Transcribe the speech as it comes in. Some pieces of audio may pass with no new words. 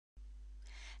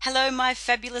Hello, my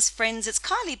fabulous friends. It's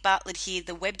Kylie Bartlett here,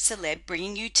 the web celeb,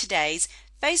 bringing you today's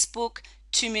Facebook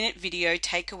 2-minute video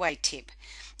takeaway tip.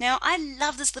 Now, I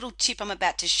love this little tip I'm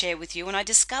about to share with you, and I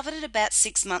discovered it about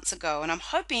 6 months ago, and I'm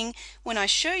hoping when I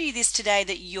show you this today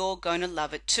that you're going to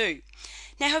love it too.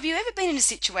 Now, have you ever been in a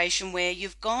situation where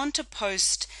you've gone to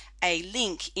post a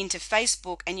link into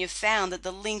Facebook and you've found that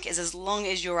the link is as long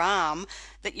as your arm,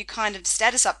 that your kind of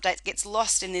status update gets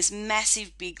lost in this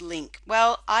massive big link?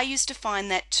 Well, I used to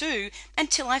find that too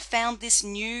until I found this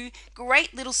new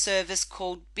great little service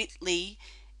called Bitly,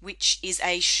 which is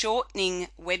a shortening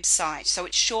website. So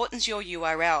it shortens your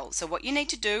URL. So what you need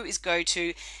to do is go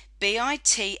to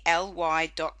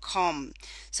bitly.com.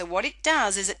 So what it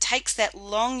does is it takes that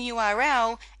long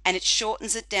URL and it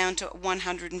shortens it down to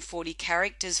 140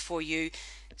 characters for you,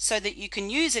 so that you can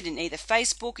use it in either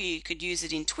Facebook or you could use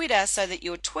it in Twitter, so that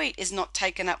your tweet is not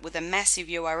taken up with a massive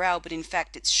URL, but in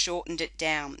fact it's shortened it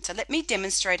down. So let me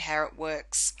demonstrate how it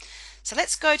works. So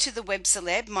let's go to the Web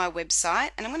Celeb, my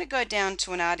website, and I'm going to go down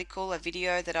to an article, a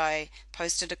video that I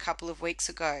posted a couple of weeks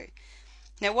ago.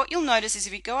 Now what you'll notice is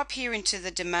if you go up here into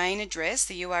the domain address,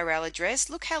 the URL address,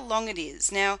 look how long it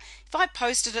is. Now if I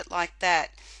posted it like that,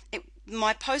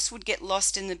 my post would get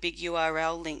lost in the big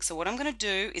URL link. So what I'm going to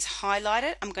do is highlight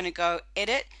it. I'm going to go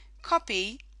edit,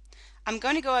 copy. I'm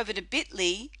going to go over to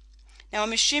Bitly. Now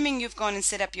I'm assuming you've gone and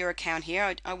set up your account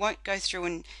here. I won't go through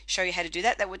and show you how to do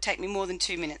that. That would take me more than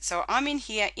 2 minutes. So I'm in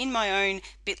here in my own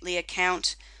Bitly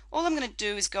account. All I'm going to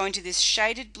do is go into this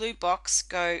shaded blue box,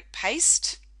 go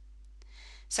paste.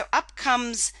 So up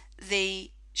comes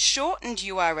the shortened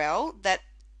URL that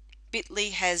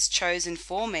Bitly has chosen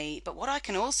for me, but what I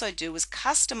can also do is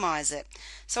customize it.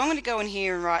 So I'm going to go in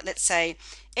here and write, let's say,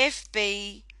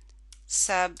 FB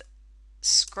subscribe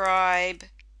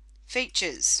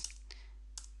features,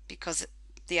 because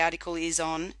the article is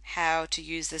on how to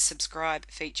use the subscribe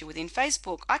feature within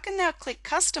Facebook. I can now click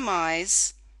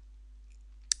customize,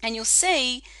 and you'll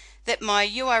see that my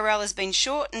URL has been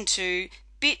shortened to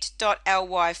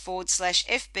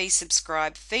bit.ly/FB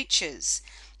subscribe features.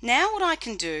 Now what I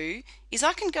can do is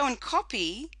I can go and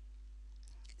copy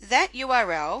that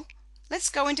URL.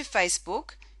 Let's go into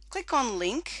Facebook, click on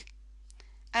link,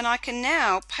 and I can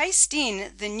now paste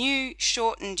in the new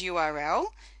shortened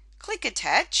URL, click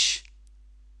attach,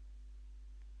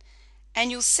 and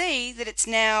you'll see that it's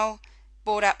now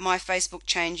brought up my Facebook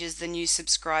changes, the new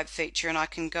subscribe feature, and I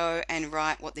can go and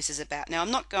write what this is about. Now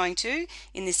I'm not going to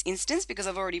in this instance because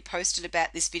I've already posted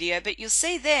about this video, but you'll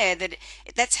see there that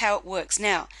that's how it works.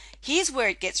 Now here's where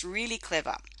it gets really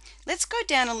clever. Let's go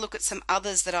down and look at some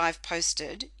others that I've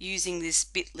posted using this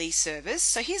Bitly service.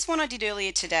 So here's one I did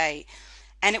earlier today,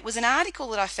 and it was an article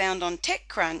that I found on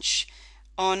TechCrunch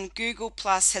on Google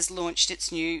Plus has launched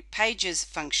its new pages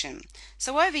function.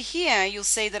 So over here you'll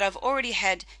see that I've already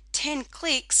had 10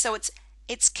 clicks, so it's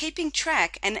keeping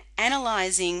track and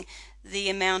analyzing the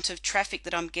amount of traffic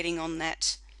that I'm getting on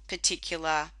that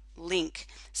particular link.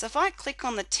 So if I click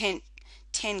on the 10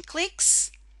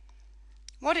 clicks,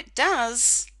 what it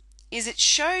does is it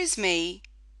shows me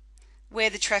where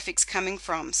the traffic's coming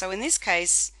from. So in this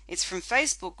case it's from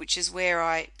Facebook, which is where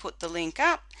I put the link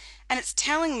up, and it's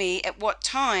telling me at what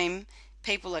time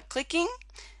people are clicking.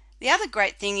 The other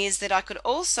great thing is that I could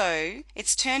also,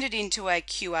 it's turned it into a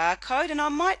QR code, and I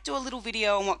might do a little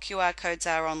video on what QR codes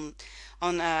are on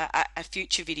a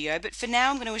future video, but for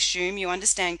now I'm going to assume you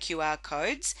understand QR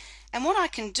codes. And what I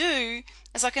can do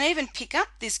is I can even pick up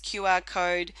this QR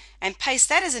code and paste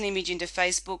that as an image into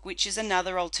Facebook, which is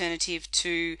another alternative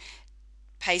to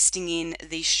pasting in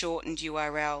the shortened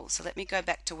URL. So let me go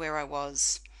back to where I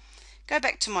was. Go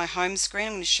back to my home screen.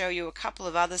 I'm going to show you a couple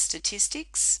of other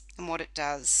statistics and what it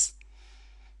does.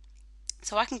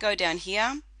 So I can go down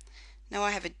here. Now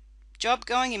I have a job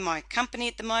going in my company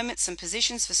at the moment, some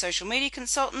positions for social media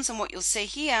consultants, and what you'll see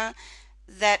here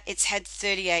that it's had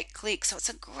 38 clicks. So it's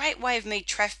a great way of me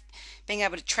being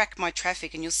able to track my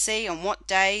traffic, and you'll see on what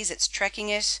days it's tracking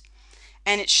it,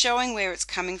 and it's showing where it's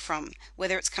coming from,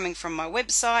 whether it's coming from my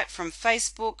website, from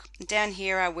Facebook. Down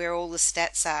here are where all the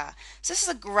stats are. So this is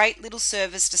a great little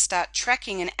service to start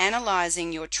tracking and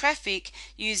analyzing your traffic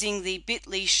using the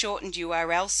Bitly shortened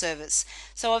URL service.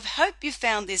 So I hope you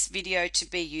found this video to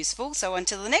be useful. So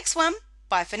until the next one,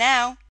 bye for now.